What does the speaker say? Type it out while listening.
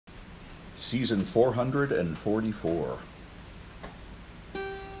season 444.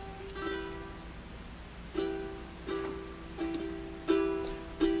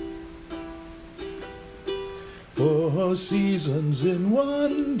 Four seasons in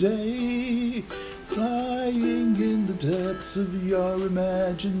one day, flying in the depths of your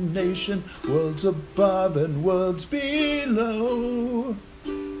imagination, worlds above and worlds below.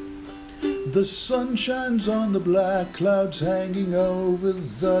 The sun shines on the black clouds hanging over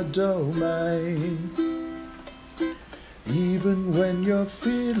the domain. Even when you're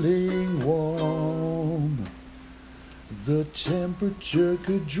feeling warm, the temperature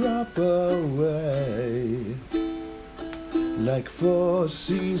could drop away. Like four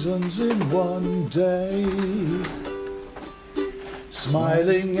seasons in one day,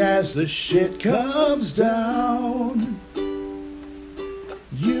 smiling as the shit comes down.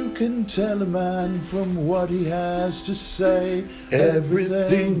 You can tell a man from what he has to say,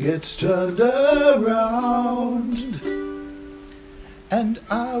 everything gets turned around. And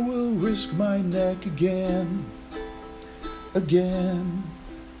I will risk my neck again.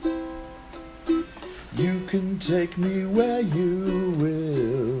 You can take me where you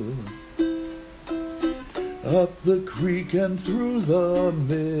will, up the creek and through the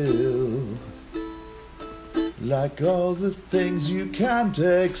mill, like all the things you can't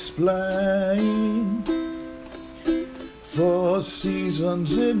explain. Four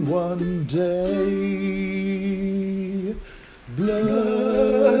seasons in one day,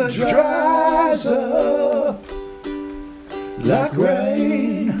 blood dries up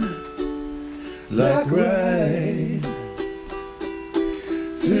like rain,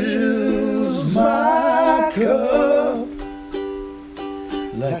 fills my cup,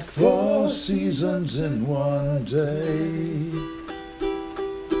 like four seasons in one day.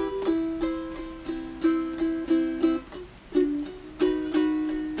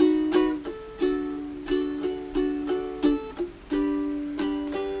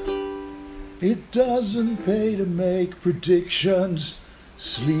 It doesn't pay to make predictions,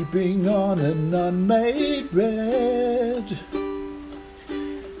 sleeping on an unmade bed,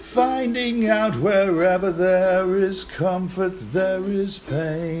 finding out wherever there is comfort there is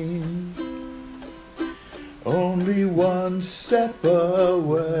pain, only one step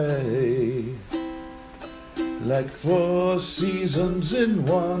away, like four seasons in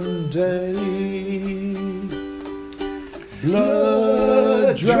one day.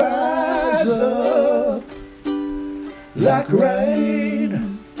 Blood dries up like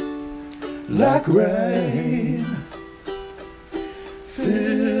rain,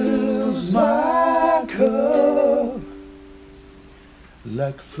 fills my cup,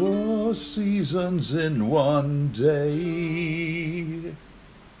 like four seasons in one day.